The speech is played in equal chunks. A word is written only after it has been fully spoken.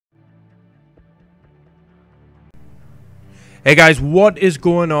Hey guys, what is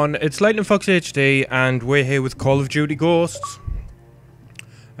going on? It's LightningFoxHD and we're here with Call of Duty Ghosts.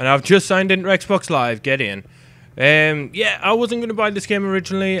 And I've just signed into Xbox Live, get in. Yeah, I wasn't going to buy this game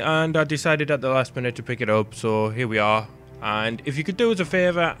originally and I decided at the last minute to pick it up, so here we are. And if you could do us a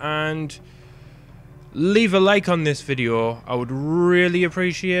favour and leave a like on this video, I would really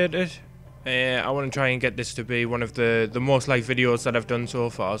appreciate it. I want to try and get this to be one of the most liked videos that I've done so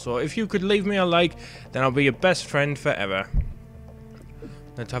far. So if you could leave me a like, then I'll be your best friend forever.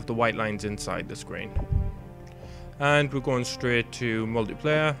 Let's have the white lines inside the screen. And we're going straight to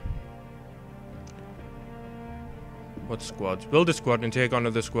multiplayer. What squads? Build a squad and take on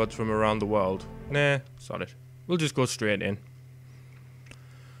other squads from around the world. Nah, sod it. We'll just go straight in.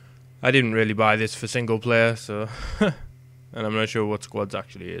 I didn't really buy this for single player, so... and I'm not sure what squads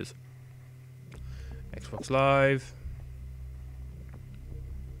actually is. Xbox Live.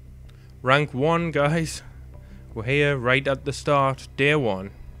 Rank 1, guys. We're here right at the start, day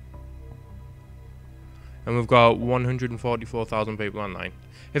 1. And we've got 144,000 people online.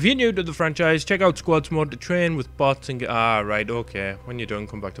 If you're new to the franchise, check out Squads mode to train with bots and get... Ah, right, okay. When you're done,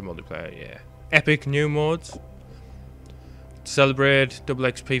 come back to multiplayer, yeah. Epic new modes. Celebrate double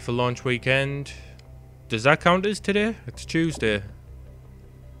XP for launch weekend. Does that count as today? It's Tuesday.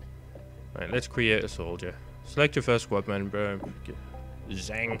 Right, let's create a soldier. Select your first squad member.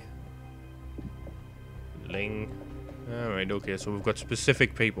 Zang. Ling. Alright, okay, so we've got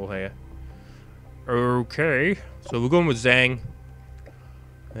specific people here. Okay, so we're going with Zang.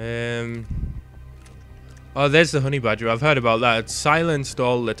 Oh, there's the honey badger. I've heard about that. It's silenced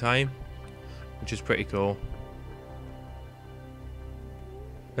all the time, which is pretty cool.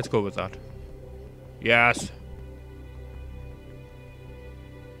 Let's go with that. Yes.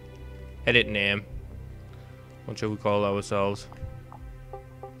 Edit name. What should we call ourselves?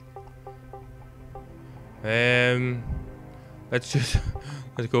 Let's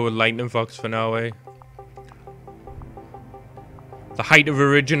go with Lightning Fox for now, eh? The height of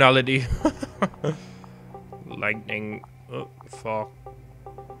originality. Lightning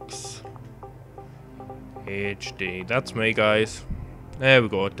Fox HD. That's me, guys. There we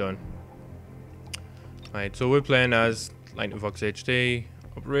go, done. Right, so we're playing as Lightning Fox HD.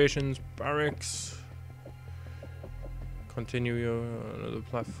 Operations, barracks. Continue your other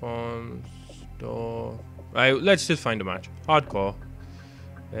platforms. Store. Right, let's just find a match. Hardcore.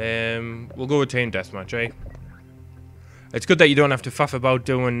 We'll go with Team Deathmatch, eh? It's good that you don't have to faff about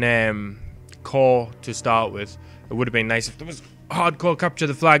doing core to start with. It would have been nice if there was hardcore capture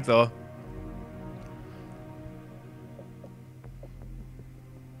the flag, though.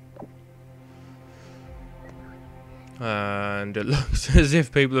 And it looks as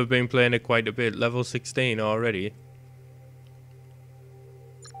if people have been playing it quite a bit. Level 16 already.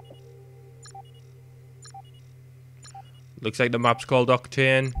 Looks like the map's called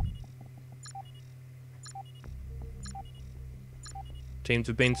Octane. Teams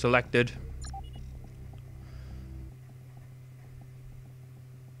have been selected.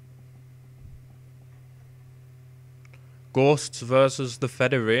 Ghosts versus the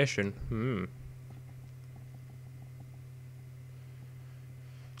Federation.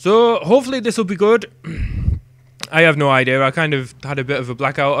 So, hopefully this will be good. I have no idea. I kind of had a bit of a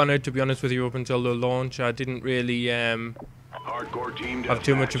blackout on it, to be honest with you, up until the launch. I didn't really Hardcore Team have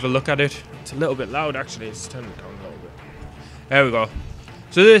too much of a look at it. It's a little bit loud, actually. Let's turn it down a little bit. There we go.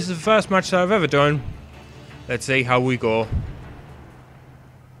 So this is the first match that I've ever done. Let's see how we go.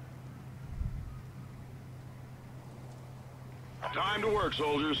 Time to work,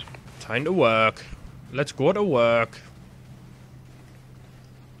 soldiers. Time to work. Let's go to work.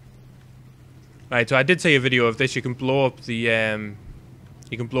 Right, so I did see a video of this. You can blow up the,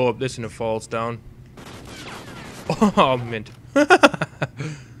 you can blow up this and it falls down. Oh, mint.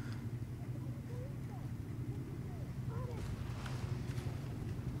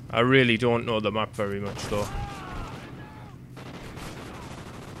 I really don't know the map very much, though.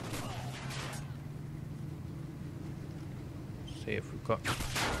 See if we've got...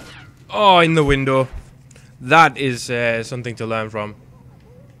 Oh, in the window. That is something to learn from.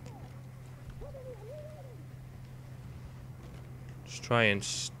 Try and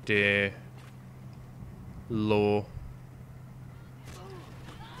stay low.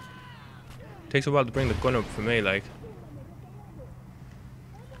 Takes a while to bring the gun up for me, like.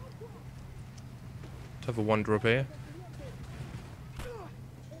 Let's have a wander up here.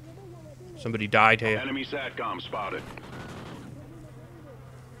 Somebody died here. Enemy SATCOM spotted.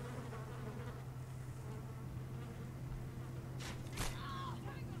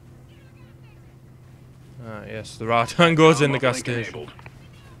 Ah, yes, the Rattan goes in the gas station.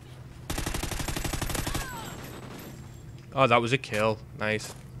 Oh, that was a kill.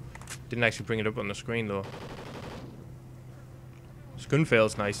 Nice. Didn't actually bring it up on the screen, though. Gun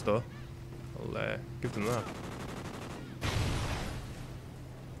fail's nice, though. I'll give them that.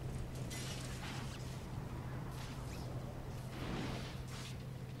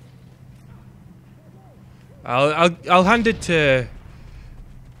 I'll hand it to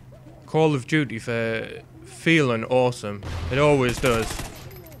Call of Duty for feeling awesome. It always does.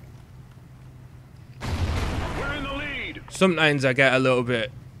 We're in the lead. Sometimes I get a little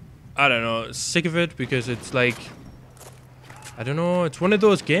bit, I don't know, sick of it because it's like, I don't know, it's one of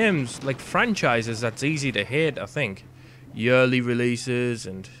those games, like franchises, that's easy to hate, I think. Yearly releases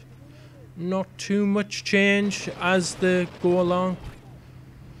and not too much change as they go along.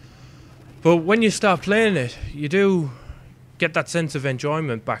 But when you start playing it, you do get that sense of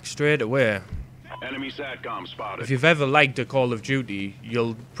enjoyment back straight away. Enemy SATCOM spotted. If you've ever liked a Call of Duty,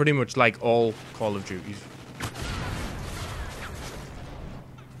 you'll pretty much like all Call of Duties.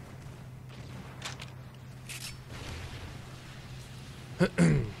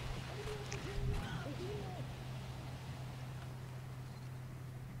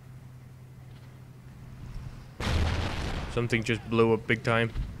 Something just blew up big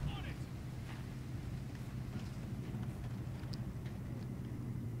time.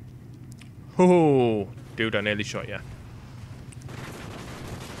 Oh, dude, I nearly shot you.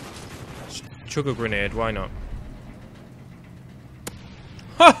 Chuck a grenade, why not?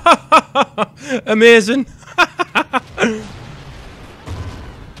 Amazing!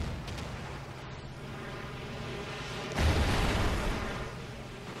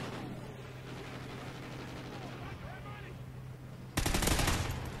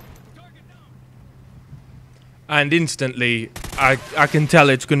 And instantly, I can tell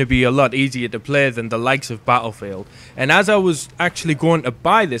it's going to be a lot easier to play than the likes of Battlefield. And as I was actually going to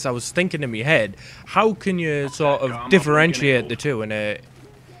buy this, I was thinking in my head, how can you sort of differentiate the two in a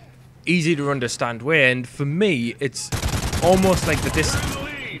easy to understand way? And for me, it's almost like the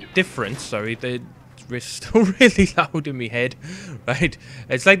difference. Sorry, the wrist still really loud in my head, right?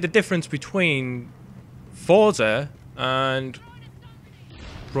 It's like the difference between Forza and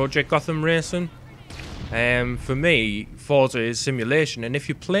Project Gotham Racing. For me, Forza is simulation, and if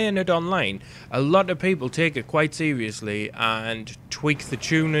you're playing it online, a lot of people take it quite seriously and tweak the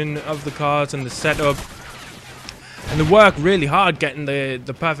tuning of the cars and the setup, and they work really hard getting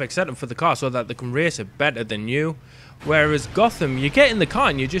the perfect setup for the car so that they can race it better than you. Whereas Gotham, you get in the car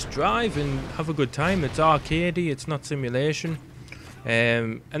and you just drive and have a good time. It's arcadey, it's not simulation,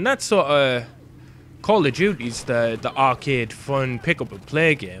 and that's sort of Call of Duty's the arcade fun pick up and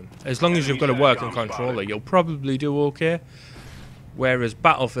play game. As long as you've got a working controller, you'll probably do okay. Whereas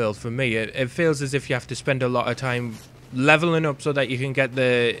Battlefield, for me, it feels as if you have to spend a lot of time leveling up so that you can get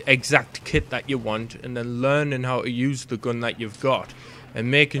the exact kit that you want, and then learning how to use the gun that you've got, and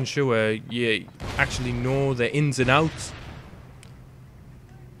making sure you actually know the ins and outs.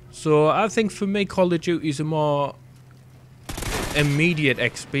 So I think for me, Call of Duty is a more immediate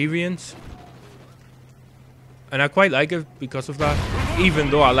experience. And I quite like it because of that,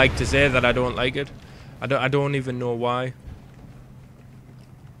 even though I like to say that I don't like it. I don't even know why.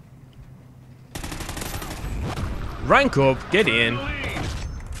 Rank up, get in.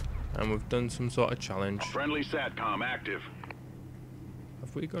 And we've done some sort of challenge. Friendly SATCOM active.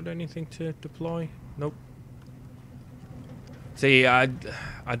 Have we got anything to deploy? Nope. See, I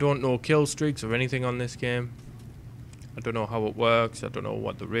don't know kill streaks or anything on this game. I don't know how it works. I don't know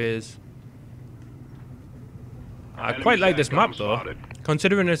what there is. I quite like this map though,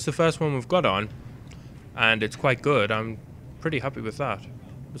 considering it's the first one we've got on, and it's quite good. I'm pretty happy with that.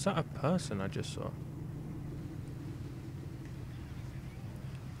 Was that a person I just saw?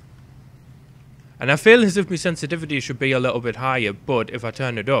 And I feel as if my sensitivity should be a little bit higher, but if I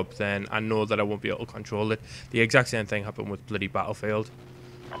turn it up, then I know that I won't be able to control it. The exact same thing happened with bloody Battlefield.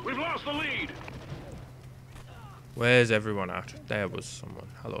 We've lost the lead. Where's everyone at? There was someone.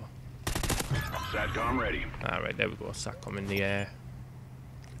 Hello. SATCOM ready. Alright, there we go. SATCOM in the air.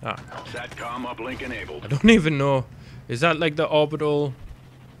 Ah. SATCOM uplink enabled. I don't even know. Is that like the orbital,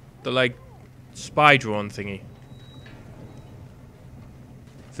 the like spy drone thingy?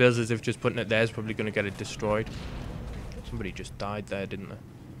 Feels as if just putting it there is probably going to get it destroyed. Somebody just died there, didn't they?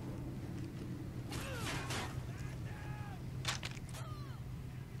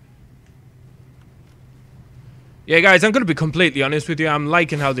 Yeah, guys, I'm going to be completely honest with you. I'm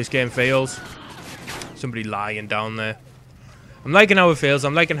liking how this game feels. Somebody lying down there. I'm liking how it feels.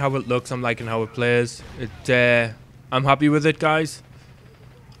 I'm liking how it looks. I'm liking how it plays. I'm happy with it, guys.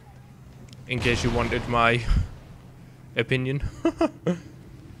 In case you wanted my opinion.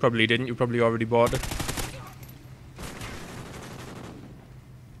 Probably didn't. You probably already bought it.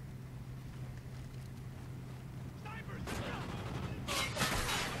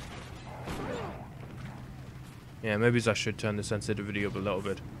 Yeah, maybe I should turn the sensitivity up a little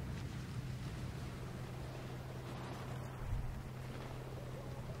bit.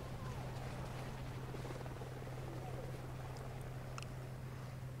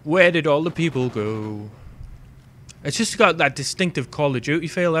 Where did all the people go? It's just got that distinctive Call of Duty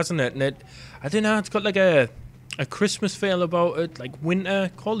feel, hasn't it? And I don't know, it's got like a Christmas feel about it, like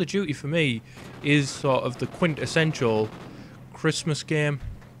winter. Call of Duty for me is sort of the quintessential Christmas game.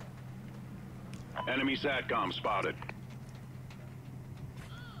 Enemy SATCOM spotted.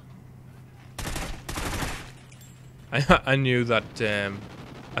 I knew that,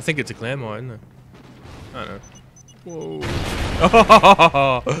 I think it's a Claymore, isn't it? I don't know. Whoa.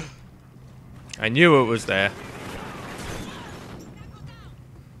 Oh, I knew it was there.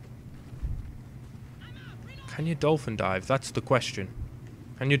 Can you dolphin dive? That's the question.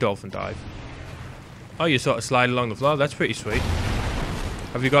 Can you dolphin dive? Oh, you sort of slide along the floor. That's pretty sweet.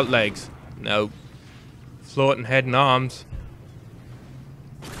 Have you got legs? No. Floating head and arms.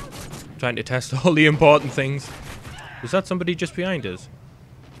 Trying to test all the important things. Was that somebody just behind us?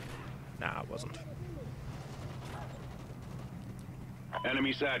 Nah, it wasn't.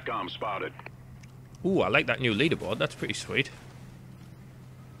 Enemy SATCOM spotted. Ooh, I like that new leaderboard. That's pretty sweet.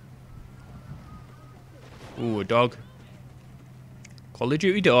 Ooh, a dog. Call of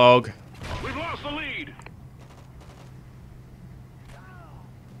Duty dog. We've lost the lead.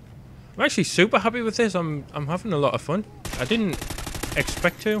 I'm actually super happy with this. I'm having a lot of fun. I didn't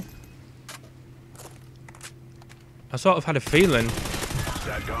expect to. I sort of had a feeling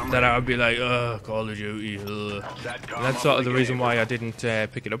that I would be like, ugh, Call of Duty, ugh. And that's sort of the reason why I didn't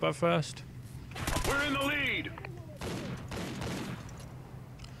pick it up at first. We're in the lead.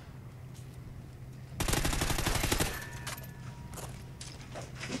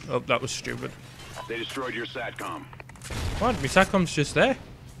 Oh, that was stupid. They destroyed your SATCOM. What? My SATCOM's just there?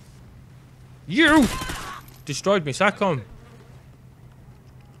 You destroyed my SATCOM.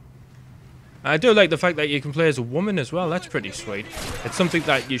 I do like the fact that you can play as a woman as well. That's pretty sweet. It's something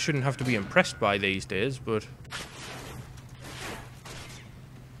that you shouldn't have to be impressed by these days, but...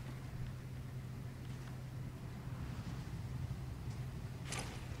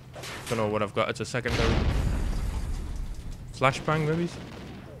 Don't know what I've got as a secondary. Flashbang, maybe?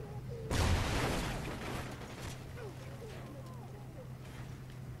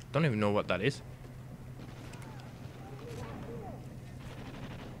 Don't even know what that is.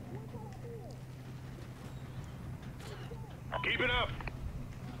 Keep it up.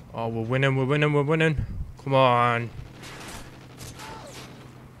 Oh, we're winning, we're winning, we're winning. Come on.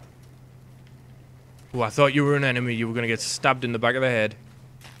 Oh, I thought you were an enemy. You were going to get stabbed in the back of the head.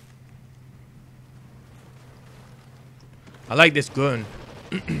 I like this gun.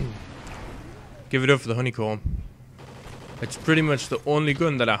 Give it up for the Honeycomb. It's pretty much the only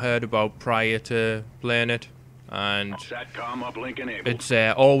gun that I heard about prior to playing it. And SATCOM uplink enabled. it's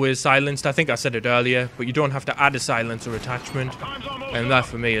always silenced. I think I said it earlier, but you don't have to add a silencer attachment. And that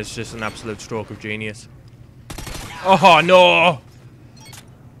for me is just an absolute stroke of genius. Oh no!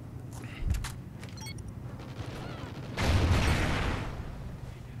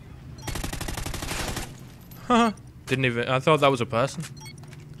 Huh. Didn't even... I thought that was a person.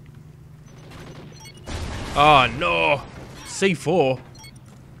 Oh no! C4.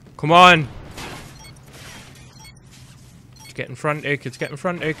 Come on! It's getting frantic, it's getting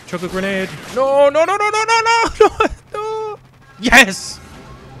frantic. Chuck a grenade. No, no, no, no, no, no, no, no, no! Yes!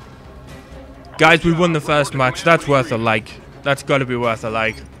 Guys, we won the first match. That's worth a like. That's gotta be worth a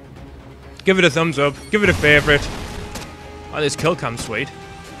like. Give it a thumbs up. Give it a favorite. Oh, this kill cam's sweet.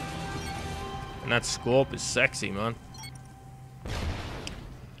 And that scope is sexy, man.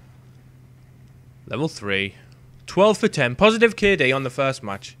 Level 3. 12 for 10. Positive KD on the first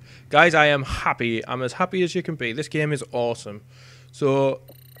match. Guys, I am happy. I'm as happy as you can be. This game is awesome. So,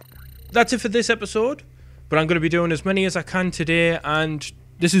 that's it for this episode. But I'm going to be doing as many as I can today. And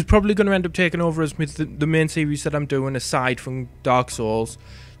this is probably going to end up taking over as the main series that I'm doing aside from Dark Souls.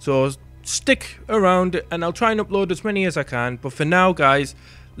 So, stick around and I'll try and upload as many as I can. But for now, guys,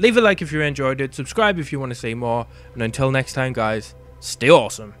 leave a like if you enjoyed it. Subscribe if you want to see more. And until next time, guys, stay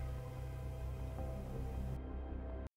awesome.